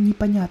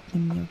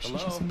 непонятный мне вообще.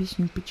 Сейчас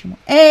объясню, почему.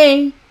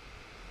 Эй!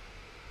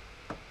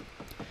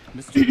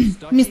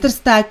 Мистер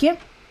Стаки?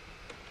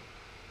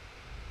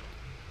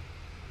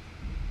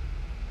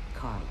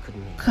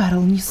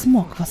 Карл не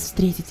смог вас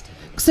встретить.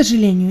 К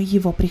сожалению,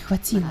 его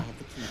прихватило.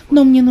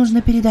 Но мне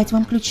нужно передать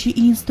вам ключи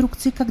и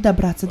инструкции, как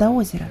добраться до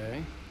озера.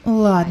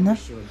 Ладно.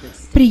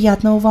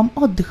 Приятного вам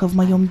отдыха в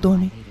моем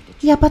доме.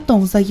 Я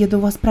потом заеду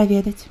вас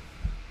проведать.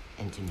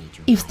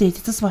 И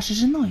встретиться с вашей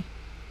женой.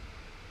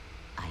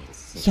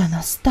 Я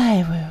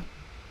настаиваю.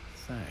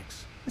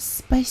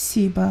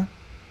 Спасибо.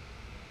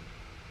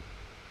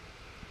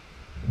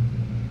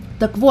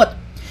 Так вот,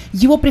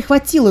 его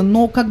прихватило,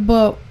 но как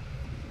бы...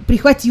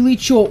 Прихватило и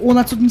чё? Он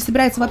отсюда не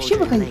собирается вообще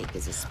выходить?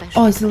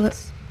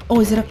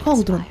 Озеро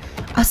Колдрон.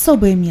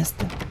 Особое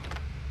место.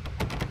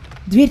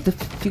 Дверь-то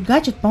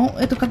фигачит, по-моему,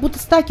 это как будто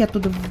Стаки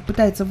оттуда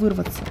пытается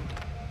вырваться.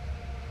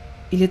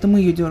 Или это мы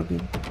ее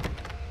дергаем?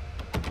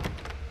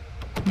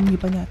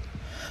 Непонятно.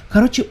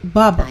 Короче,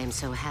 баба.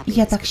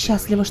 Я так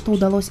счастлива, что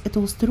удалось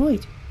это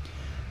устроить.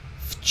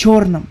 В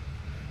черном.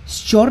 С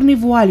черной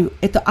вуалью.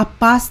 Это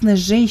опасная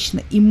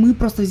женщина. И мы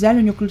просто взяли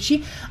у нее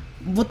ключи.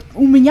 Вот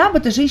у меня бы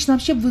эта женщина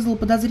вообще вызвала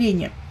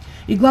подозрение.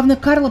 И главное,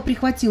 Карла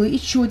прихватила. И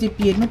что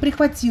теперь? Ну,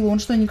 прихватила. Он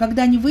что,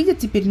 никогда не выйдет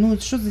теперь? Ну,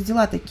 что за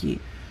дела такие?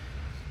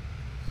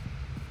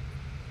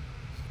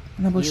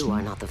 Она больше...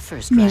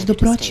 Между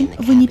прочим,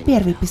 вы не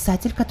первый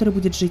писатель, который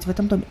будет жить в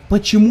этом доме.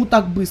 Почему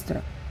так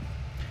быстро?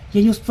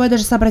 Я не успеваю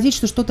даже сообразить,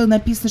 что что-то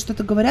написано,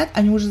 что-то говорят,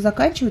 они уже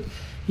заканчивают.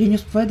 Я не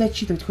успеваю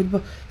дочитывать. Хоть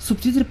бы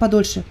субтитры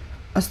подольше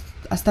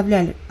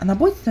оставляли. Она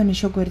будет там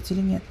еще говорить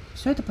или нет?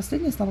 Все, это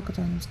последние слова,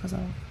 которые она нам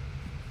сказала.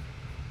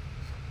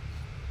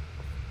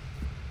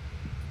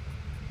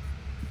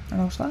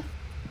 Она ушла?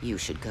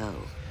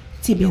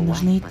 Тебе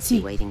нужно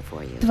идти.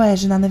 Твоя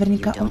жена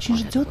наверняка очень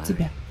ждет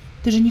тебя.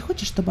 Ты же не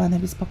хочешь, чтобы она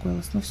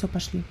беспокоилась? Ну все,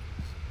 пошли.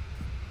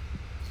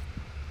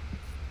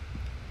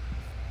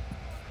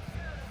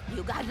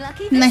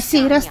 На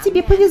сей раз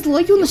тебе повезло,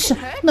 юноша,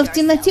 но в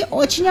темноте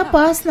очень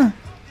опасно.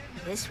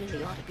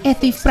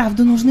 Это и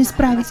вправду нужно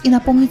исправить и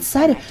напомнить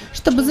Саре,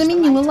 чтобы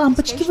заменила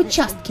лампочки в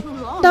участке.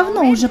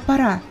 Давно уже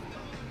пора.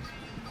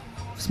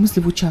 В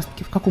смысле в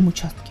участке? В каком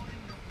участке?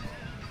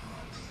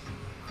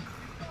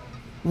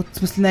 Вот, в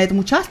смысле, на этом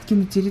участке,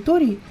 на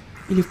территории?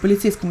 Или в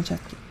полицейском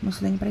участке? Мы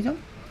сюда не пройдем?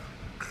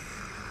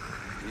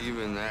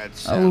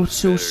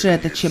 Лучше уж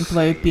это, чем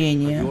твое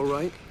пение.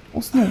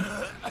 Уснул.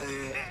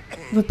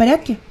 Вы в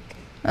порядке?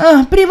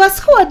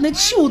 Превосходно,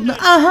 чудно,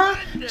 ага.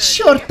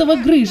 Чёртова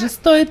грыжа,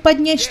 стоит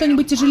поднять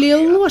что-нибудь тяжелее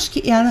ложки,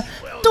 и она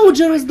тут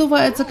же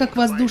раздувается, как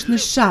воздушный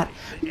шар.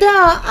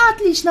 Да,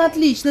 отлично,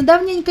 отлично,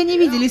 давненько не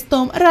виделись,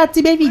 Том, рад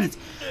тебя видеть.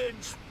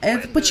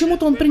 Это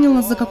почему-то он принял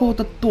нас за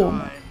какого-то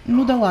Тома.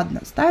 Ну да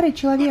ладно, старый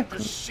человек,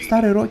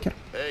 старый рокер.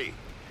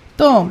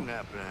 Том,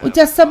 у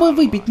тебя с собой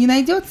выпить не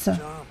найдется?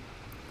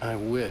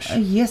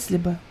 Если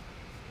бы.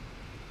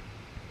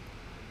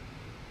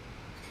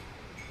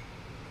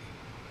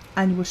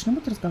 Они больше не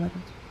будут разговаривать?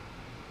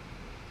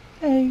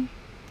 Эй,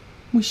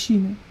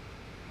 мужчины.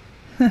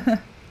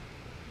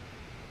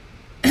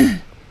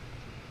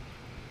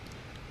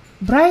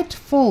 Bright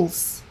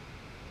Falls.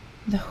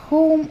 The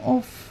home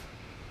of...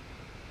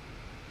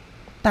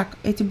 Так,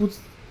 эти будут...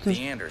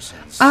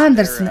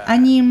 Андерсон,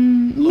 они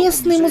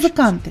местные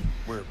музыканты.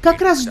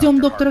 Как раз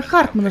ждем доктора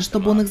Хартмана,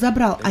 чтобы он их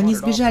забрал. Они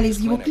сбежали из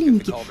его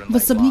клиники в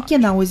особняке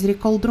на озере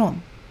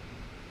Колдрон.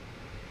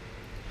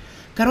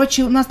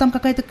 Короче, у нас там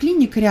какая-то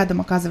клиника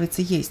рядом,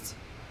 оказывается, есть.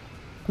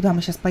 Куда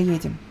мы сейчас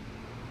поедем?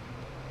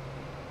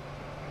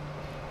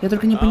 Я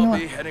только не поняла.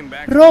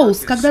 Роуз,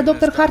 когда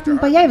доктор Хартман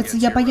появится,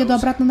 я поеду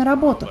обратно на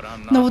работу.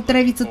 Но вот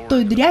травиться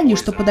той дрянью,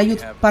 что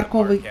подают в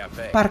парковой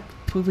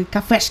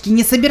кафешке,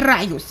 не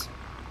собираюсь.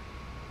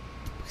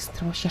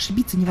 Быстро, вообще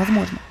ошибиться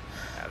невозможно.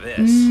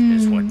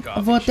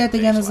 Вот это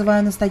я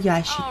называю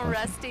настоящий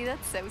кофе.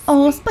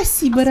 О,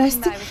 спасибо,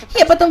 Расти.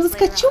 Я потом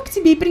заскочу к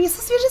тебе и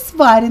принесу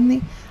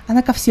свежесваренный.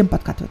 Она ко всем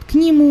подкатывает. К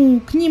нему,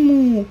 к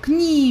нему, к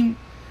ним.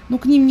 Ну,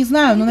 к ним не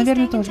знаю, но,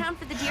 наверное, тоже.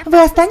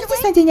 Вы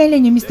останетесь на день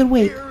оленя, мистер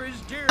Уэйк?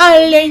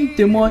 Олень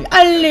ты мой,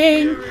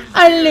 олень,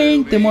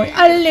 олень ты мой,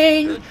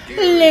 олень,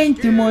 лень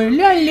ты мой,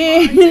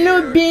 олень,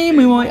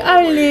 любимый мой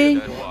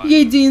олень,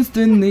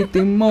 единственный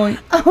ты мой.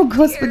 О,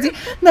 Господи,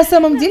 на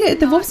самом деле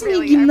это вовсе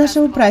не гимн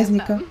нашего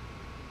праздника.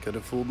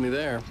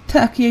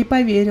 Так я и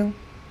поверил.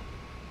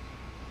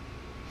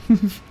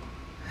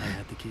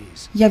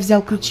 Я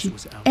взял ключи.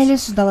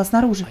 Элис ждала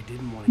снаружи.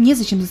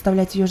 Незачем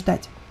заставлять ее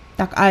ждать.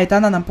 Так, это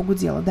она нам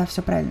погудела. Да,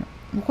 все правильно.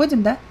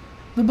 Уходим, да?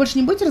 Вы больше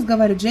не будете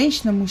разговаривать?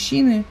 Женщины,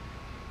 мужчины,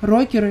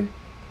 рокеры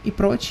и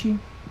прочие.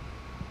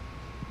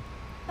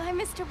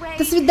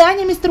 До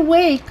свидания, мистер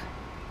Уэйк.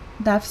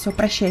 Да, все,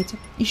 прощайте.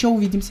 Еще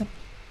увидимся.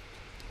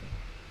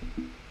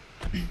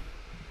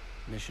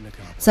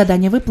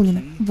 Задание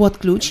выполнено. Вот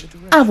ключ,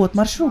 а вот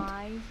маршрут.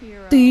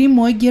 Ты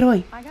мой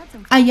герой.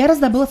 А я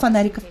раздобыла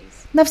фонариков.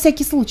 На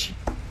всякий случай.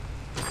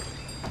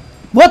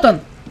 Вот он!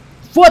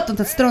 Вот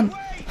этот строн.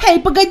 Эй,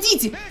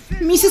 погодите!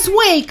 Миссис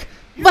Уэйк!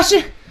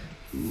 Ваши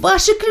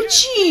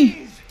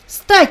ключи!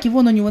 Стаки,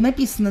 вон у него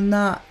написано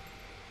на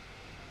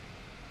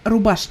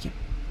рубашке.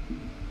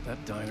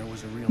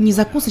 Не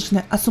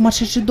закусочная, а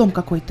сумасшедший дом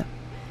какой-то.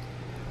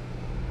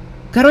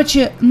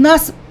 Короче,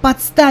 нас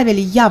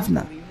подставили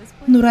явно.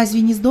 Ну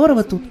разве не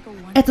здорово тут?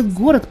 Этот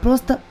город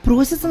просто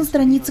просится на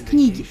странице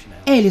книги.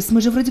 Элис, мы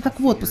же вроде как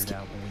в отпуске.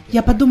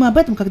 Я подумаю об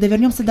этом, когда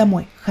вернемся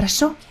домой.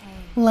 Хорошо?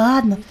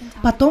 Ладно,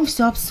 потом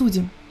все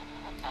обсудим.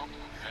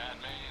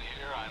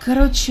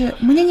 Короче,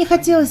 мне не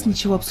хотелось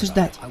ничего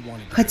обсуждать.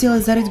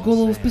 Хотелось зарыть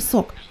голову в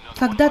песок.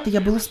 Когда-то я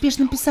был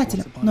успешным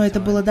писателем, но это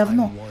было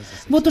давно.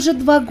 Вот уже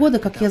 2 года,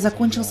 как я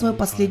закончил свою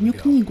последнюю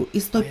книгу, и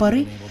с той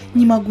поры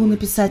не могу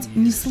написать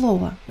ни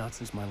слова.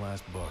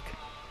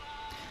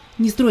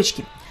 Ни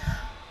строчки.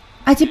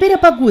 А теперь о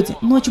погоде.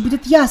 Ночью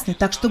будет ясной,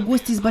 так что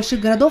гости из больших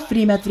городов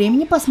время от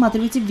времени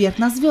посматривайте вверх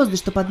на звезды,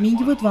 что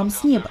подмигивают вам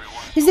с неба.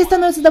 Здесь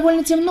становится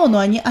довольно темно, но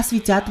они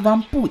осветят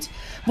вам путь.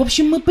 В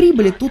общем, мы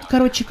прибыли. Тут,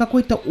 короче,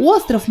 какой-то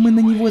остров. Мы на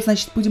него,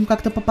 значит, будем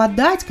как-то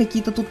попадать.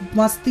 Какие-то тут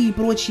мосты и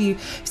прочие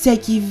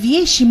всякие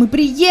вещи. Мы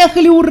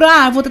приехали,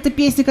 ура! Вот эта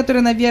песня,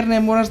 которую, наверное,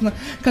 можно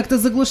как-то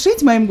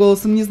заглушить моим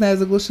голосом. Не знаю,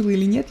 заглушила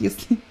или нет.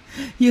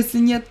 Если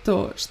нет,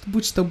 то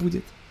будь что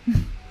будет.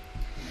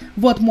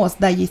 Вот мост,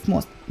 да, есть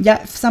мост.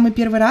 Я в самый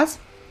первый раз...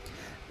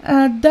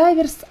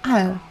 Дайверс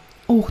Айл.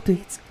 Ух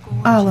ты.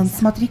 Алан,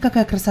 смотри,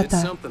 какая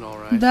красота.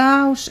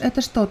 Да уж,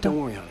 это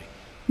что-то.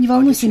 Не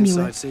волнуйся,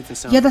 милая.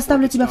 Я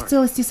доставлю тебя в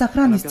целости и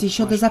сохранности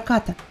еще до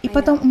заката. И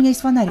потом у меня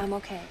есть фонарик.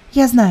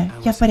 Я знаю,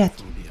 я в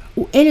порядке.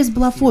 У Элис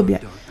была фобия.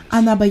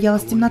 Она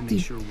боялась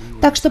темноты.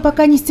 Так что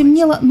пока не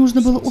стемнело,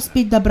 нужно было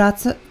успеть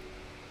добраться,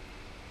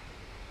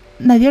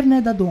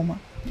 наверное, до дома.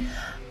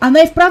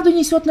 Она и вправду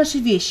несет наши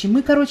вещи.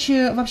 Мы,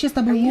 короче, вообще с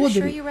тобой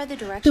лодыри.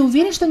 Ты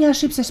уверен, что не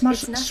ошибся с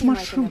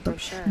маршрутом?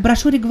 В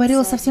брошюре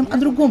говорила совсем о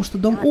другом, что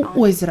дом у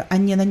озера, а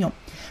не на нем.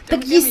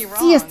 Так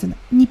естественно.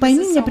 Не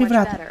пойми меня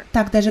превратно.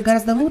 Так даже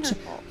гораздо лучше.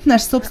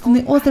 Наш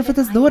собственный остров —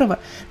 это здорово.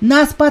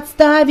 Нас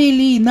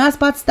подставили,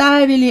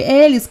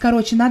 Элис,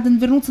 короче, надо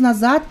вернуться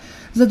назад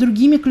за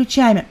другими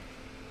ключами.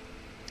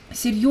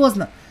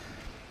 Серьезно.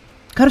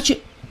 Короче,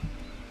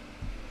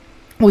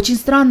 очень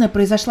странная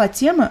произошла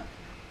тема.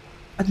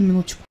 Одну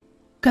минуточку.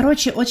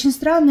 Короче, очень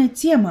странная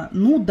тема.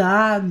 Ну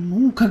да,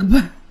 ну как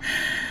бы...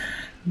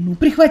 Ну,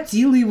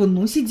 прихватила его,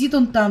 ну, сидит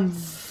он там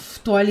в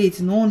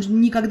туалете, но он же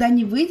никогда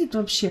не выйдет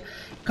вообще.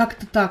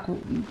 Как-то так,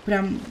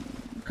 прям...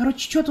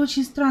 Короче, что-то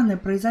очень странное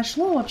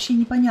произошло, вообще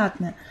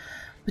непонятное.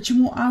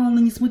 Почему Алана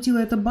не смутила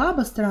эта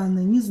баба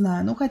странная, не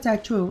знаю. Ну, хотя, а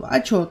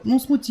чё? Ну,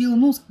 смутила,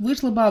 ну,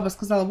 вышла баба,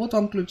 сказала, вот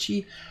вам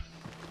ключи.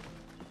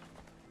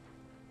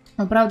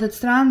 Но, правда, это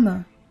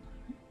странно.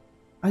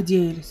 А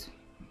где Элис?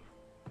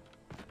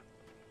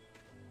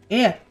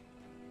 Ты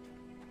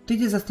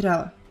где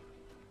застряла?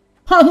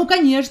 А, ну,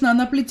 конечно,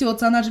 она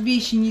плетется, она же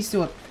вещи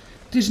несет.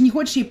 Ты же не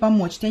хочешь ей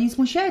помочь? Тебя не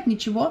смущает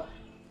ничего?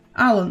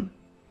 Алан.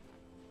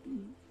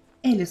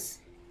 Элис,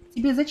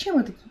 тебе зачем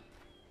этот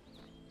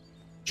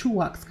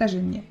чувак, скажи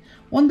мне?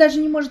 Он даже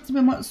не может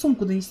тебе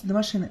сумку донести до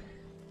машины.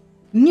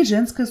 Не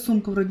женская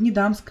сумка, вроде не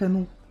дамская,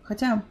 ну,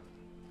 хотя...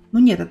 Ну,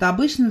 нет, это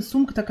обычная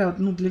сумка такая вот,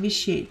 ну, для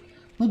вещей.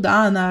 Ну,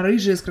 да, она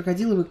рыжая, с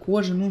крокодиловой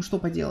кожей, ну, что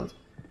поделать.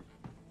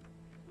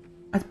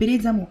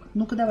 Отпереть замок.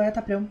 Ну-ка, давай,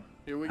 отопрем.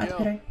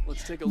 Отпирай.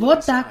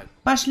 Вот так.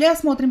 Пошли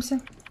осмотримся.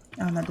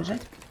 А, надо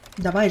бежать.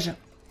 Давай же.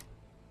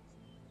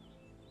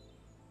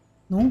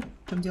 Ну,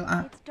 в чем дело?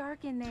 А.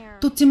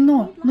 Тут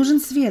темно. Нужен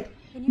свет.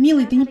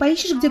 Милый, ты не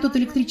поищешь, где тут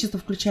электричество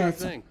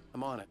включается?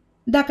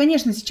 Да,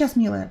 конечно, сейчас,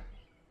 милая.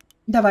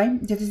 Давай.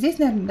 Где-то здесь,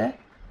 наверное, да?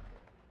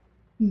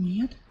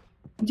 Нет.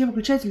 Где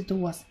выключатель-то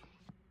у вас?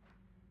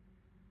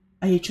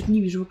 А я что-то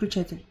не вижу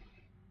выключатель.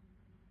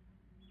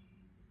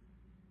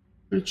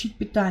 Включить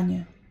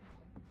питание.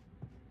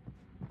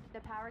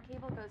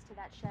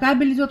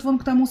 Кабель идет вон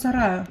к тому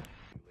сараю.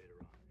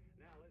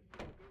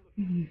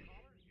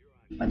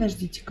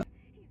 Подождите-ка.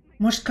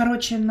 Может,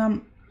 короче,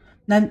 нам,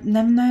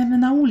 наверное,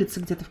 на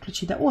улице где-то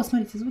включить, да? О,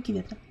 смотрите, звуки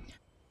ветра.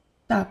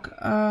 Так.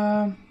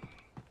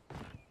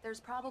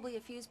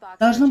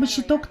 Должно быть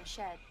щиток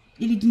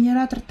или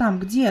генератор там.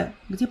 Где?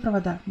 Где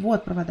провода?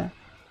 Вот провода.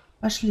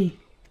 Пошли.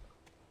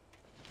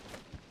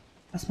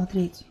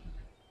 Посмотреть.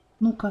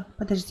 Ну-ка,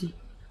 подожди.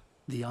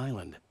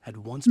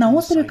 На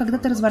острове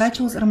когда-то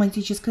разворачивалась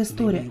романтическая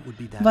история.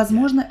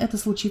 Возможно, это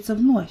случится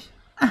вновь.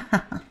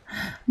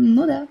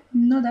 Ну да,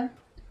 ну да.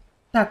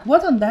 Так,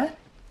 вот он, да?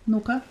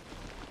 Ну-ка.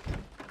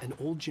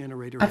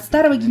 От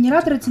старого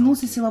генератора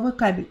тянулся силовой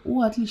кабель.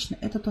 О, отлично,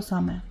 это то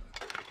самое.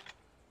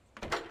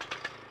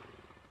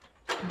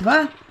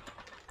 2,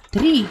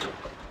 3.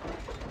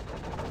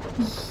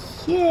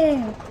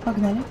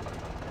 Погнали.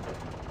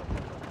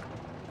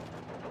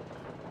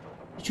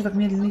 Ты что так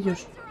медленно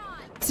идешь?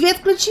 Свет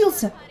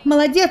включился!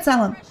 Молодец,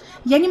 Алан!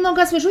 Я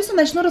немного освежусь и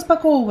начну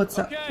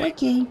распаковываться.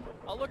 Окей.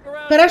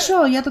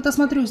 Хорошо, я тут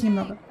осмотрюсь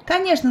немного.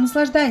 Конечно,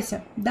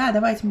 наслаждайся. Да,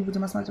 давайте мы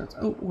будем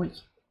осматриваться. Ой.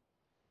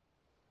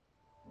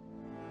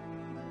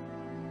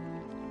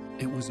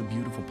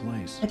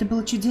 Это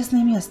было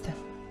чудесное место.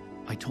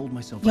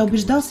 Я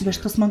убеждал себя,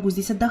 что смогу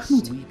здесь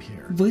отдохнуть,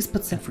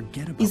 выспаться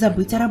и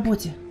забыть о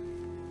работе.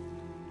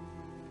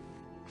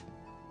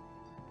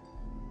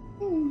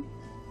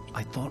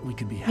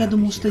 Я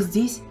думал, что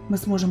здесь мы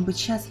сможем быть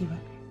счастливы.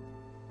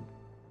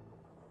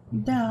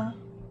 Да.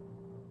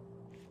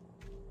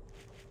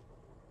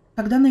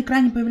 Когда на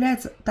экране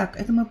появляется... Так,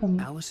 это мы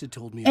помним.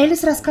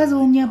 Элис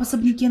рассказывала мне об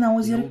особняке на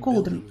озере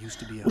Колден.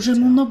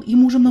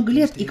 Ему уже много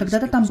лет, и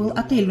когда-то там был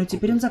отель, но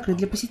теперь он закрыт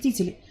для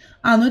посетителей.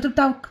 А, ну это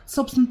так,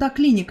 собственно, та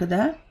клиника,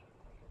 да?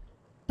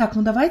 Так,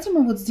 ну давайте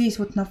мы вот здесь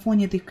вот на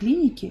фоне этой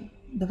клиники...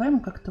 Давай мы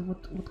как-то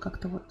вот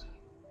как-то вот...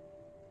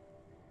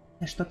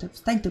 Да что ты,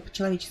 встань ты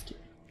по-человечески.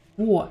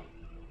 О,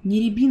 ни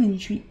рябины,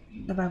 ничего...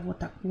 Давай вот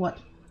так, вот.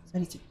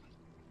 Смотрите.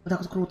 Вот так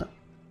вот круто.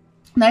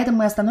 На этом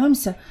мы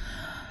остановимся.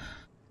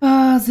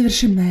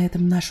 Завершим на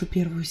этом нашу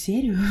первую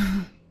серию.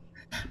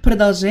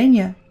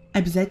 Продолжение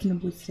обязательно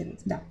будет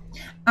следовать. Да.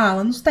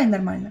 Алан, ну встань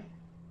нормально.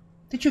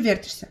 Ты что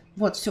вертишься?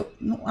 Вот, все.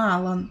 Ну,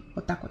 Алан.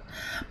 Вот так вот.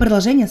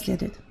 Продолжение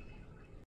следует.